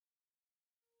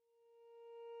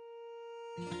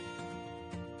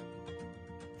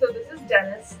So this is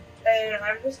Dennis, and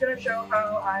I'm just going to show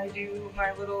how I do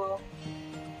my little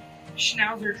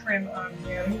Schnauzer trim on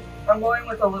him. I'm going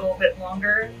with a little bit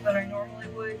longer than I normally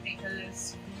would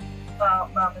because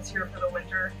Mom is here for the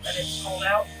winter and it's cold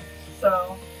out.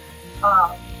 So,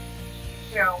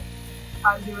 you know,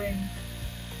 I'm doing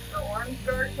the orange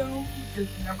dark zone, which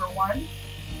is number 1.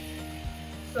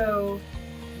 So,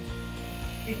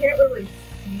 you can't really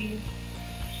see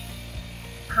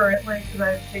currently because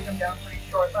I take them down pretty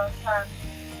short last time,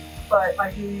 but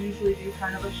I do usually do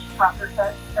kind of a Schnauzer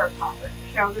cut.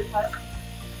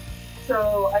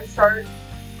 So I start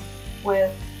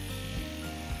with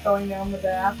going down the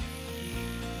back.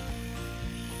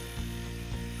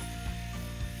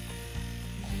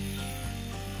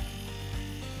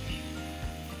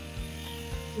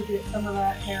 To get some of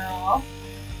that hair off.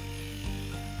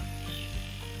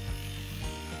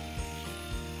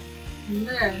 And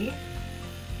then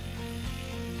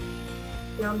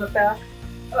down the back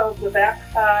of the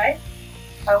back thigh,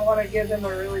 I want to give him a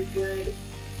really good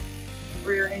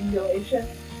rear angulation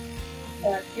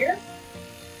back here,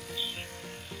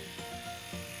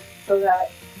 so that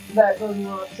goes a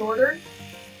little shorter.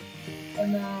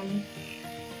 And then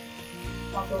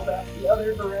I'll go back the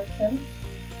other direction.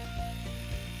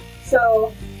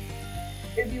 So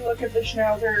if you look at the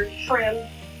Schnauzer trim,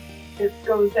 it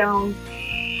goes down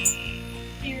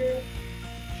here,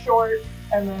 short,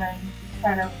 and then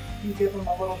kind of you give them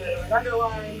a little bit of an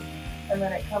underline, and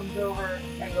then it comes over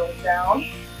and goes down.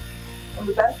 And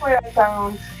the best way I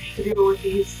found to do with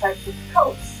these types of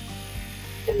coats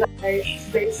is that I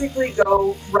basically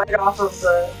go right off of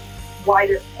the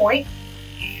widest point.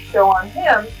 So on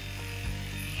him,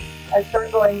 I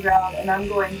start going down and I'm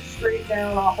going straight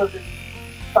down off of his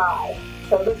thigh.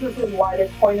 So this is his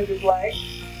widest point of his leg.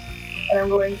 And I'm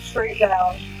going straight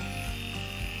down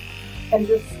and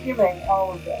just skimming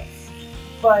all of this.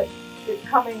 But it's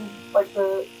coming, like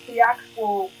the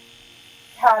actual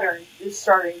pattern is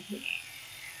starting here.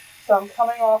 So I'm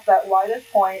coming off that widest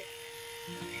point,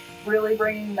 really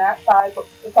bringing that thigh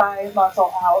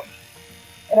muscle out,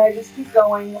 and I just keep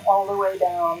going all the way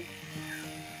down.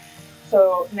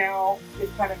 So now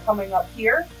it's kind of coming up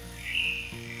here,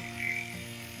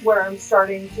 where I'm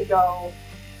starting to go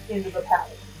into the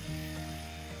pattern.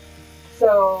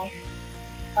 So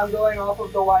I'm going off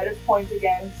of the widest point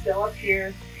again, still up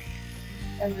here,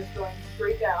 and just going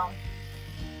straight down.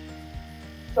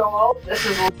 So all of this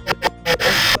is a little bit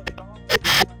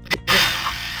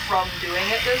from doing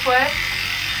it this way.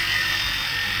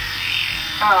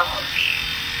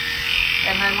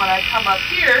 And then when I come up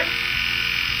here,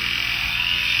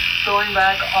 going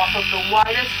back off of the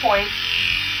widest point,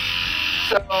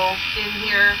 so in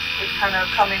here, it's kind of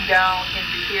coming down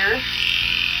into here.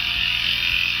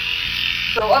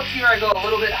 So up here I go a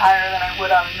little bit higher than I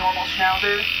would on a normal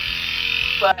Schnauzer,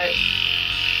 but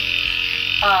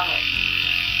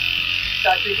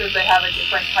that's because they have a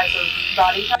different type of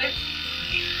body type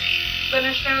than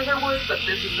a Schnauzer would, but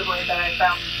this is the way that I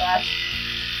found it best.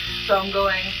 So I'm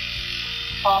going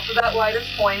off of that widest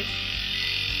point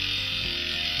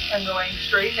and going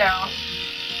straight down.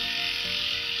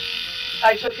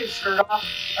 I took his skirt off,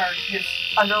 or his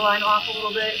underline off a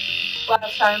little bit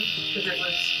last time because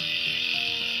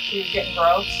he was getting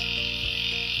gross.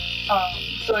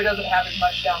 So he doesn't have as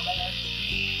much down there.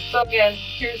 So again,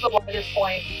 here's the widest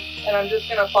point, and I'm just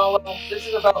going to follow. This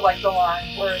is about like the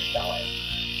line where it's going.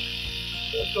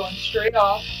 So it's going straight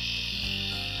off.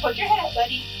 Put your head up,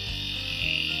 buddy.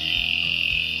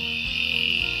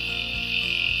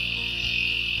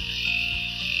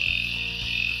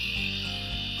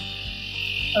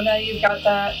 So now you've got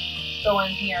that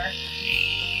going here.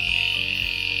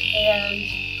 And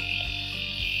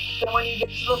then when you get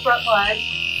to the front leg,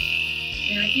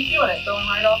 you're going to keep doing it, going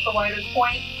right off the widest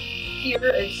point. Here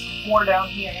it's more down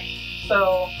here.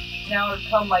 So now it'll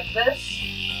come like this.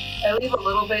 I leave a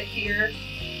little bit here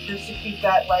just to keep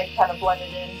that leg kind of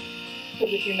blended in,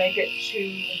 because if you make it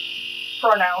too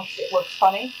pronounced, it looks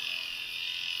funny.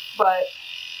 But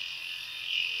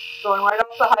going right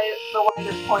off the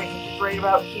widest point, which is right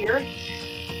about here,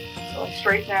 going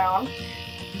straight down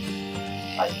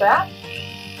like that.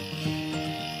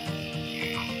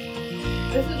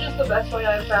 This is just the best way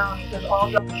I've found, because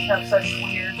all dogs have such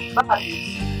weird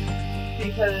bodies,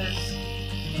 because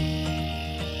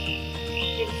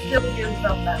it still gives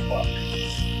them that look.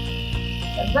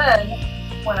 And then,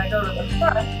 when I go to the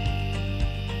front,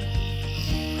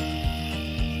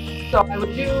 so I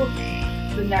would do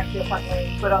the neck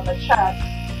differently, but on the chest,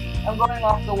 I'm going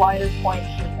off the widest point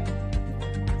here.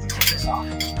 Let's take this off.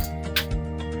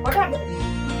 What happened?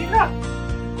 You did not.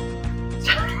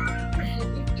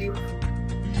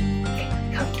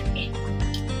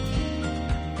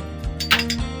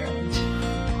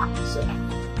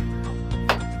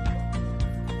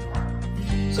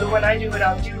 I do it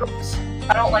on Doodles,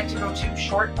 I don't like to go too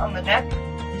short on the neck.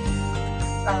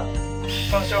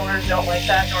 Most owners don't like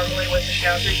that. Normally with the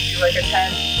Schnauzer you do like a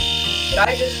 10. But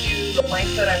I just do the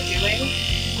length that I'm doing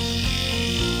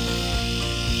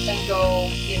and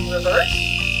go in reverse.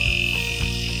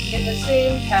 In the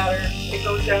same pattern, it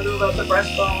goes down to about the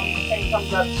breastbone and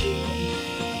comes up to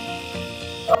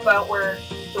about where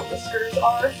the whiskers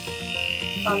are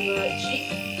on the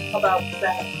cheek, about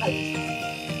that height.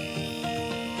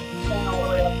 And all the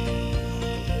way up.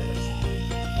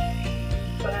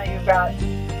 So now you've got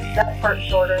that part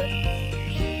shorter.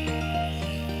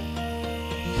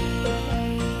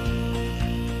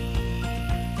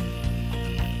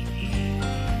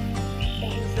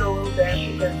 And you still a little bit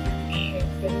because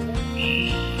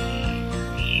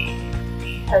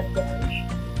head down.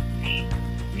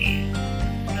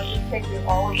 And I'm just taking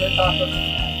all of this off of the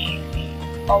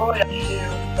neck. All the way up to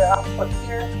the occiput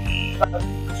here, about 2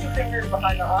 fingers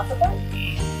behind the occiput.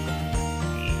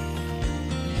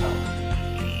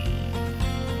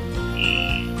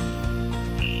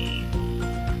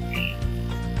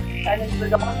 And if the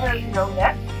dog has no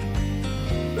neck,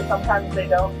 but sometimes they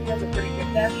don't, he has a pretty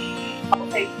good neck, I'll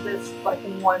take this like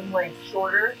in 1 length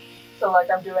shorter. So like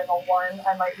I'm doing a 1,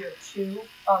 I might do a 2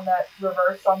 on that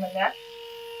reverse on the neck.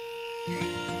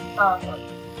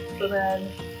 So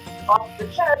then off the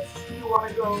chest, you want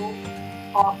to go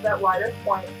off that widest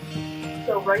point.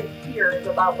 So right here is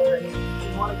about where it is.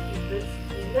 You want to keep this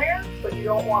in there, but you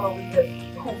don't want to leave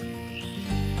it poof.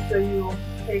 So you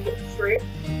take it straight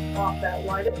off that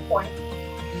widest point,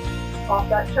 off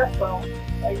that chest bone,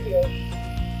 right here,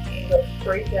 and go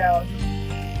straight down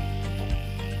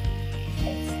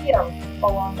and skim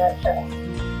along that chest.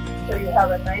 So you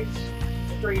have a nice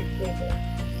straight figure.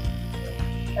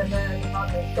 And then on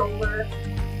the shoulder,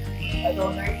 I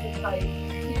go nice and tight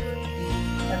here,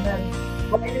 and then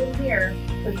right in here,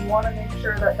 because you want to make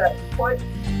sure that that foot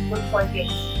looks like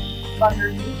it's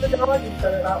underneath the dog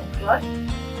instead of out in front.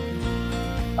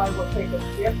 I will take a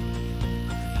dip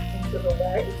into the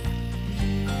leg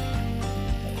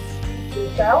and scoop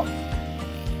this out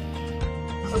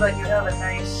so that you have a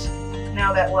nice,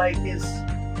 now that leg is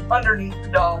underneath the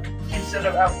dog instead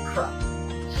of out in front.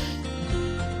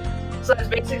 So that's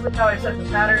basically how I set the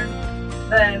pattern.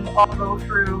 Then I'll go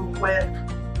through with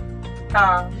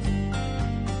a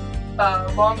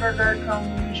longer guard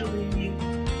comb. Usually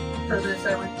for this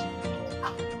I would do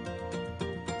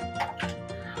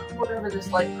whatever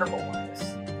this light purple one is,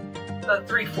 the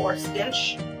 3/4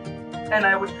 inch, and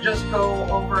I would just go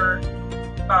over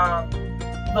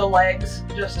the legs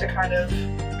just to kind of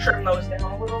trim those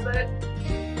down a little bit.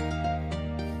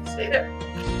 Stay there.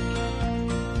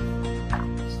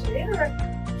 Stay there.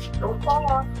 Don't fall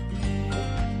off.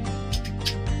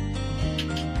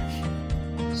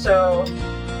 So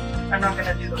I'm not going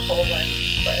to do the full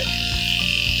length, but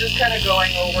just kind of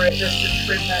going over it just to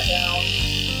trim that down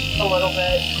a little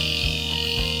bit.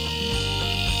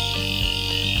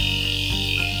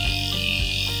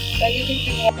 And you can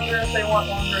do longer if they want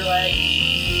longer legs,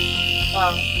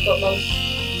 but most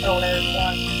owners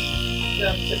want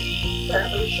them to be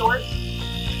fairly short.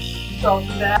 So I'll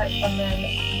do that, and then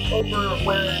over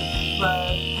where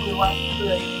we left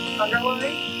the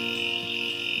underline,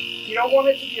 you don't want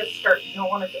it to be a skirt, you don't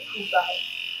want it to poof out.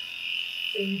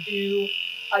 So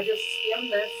I just skim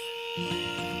this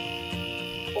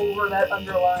over that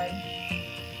underline.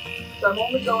 So I'm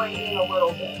only going in a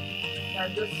little bit. And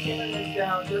I'm just skimming this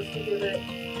down just to give it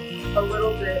a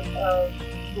little bit of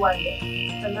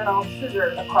blending. And then I'll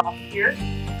scissor across here.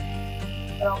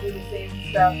 And I'll do the same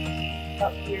step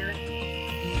up here.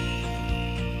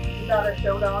 It's not a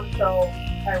showdown, so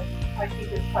I keep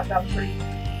this tucked up pretty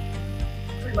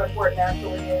much where it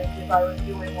naturally is. If I was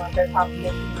doing like a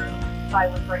competition room, I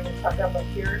would bring it tucked up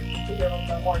here to give them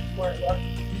a more square look.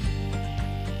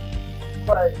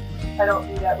 But I don't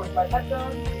do that with my pet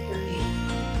dogs because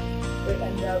they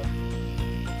end up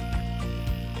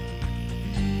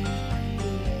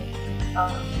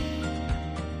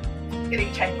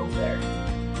getting tangled there.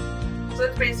 So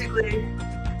that's basically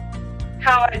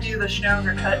how I do the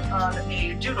Schnauzer cut on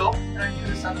a Doodle, and I do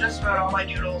this on just about all my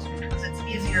Doodles because it's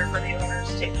easier for the owners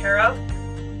to take care of.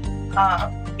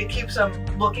 It keeps them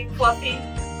looking fluffy,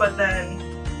 but then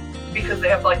because they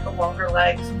have like the longer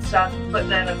legs and stuff, but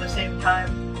then at the same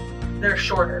time they're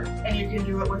shorter, and you can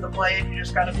do it with a blade. You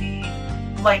just gotta be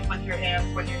light with your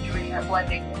hand when you're doing that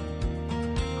blending.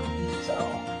 So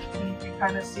you can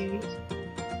kind of see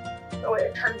the way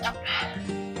it turned out.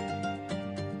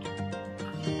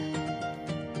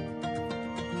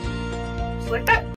 Just like that.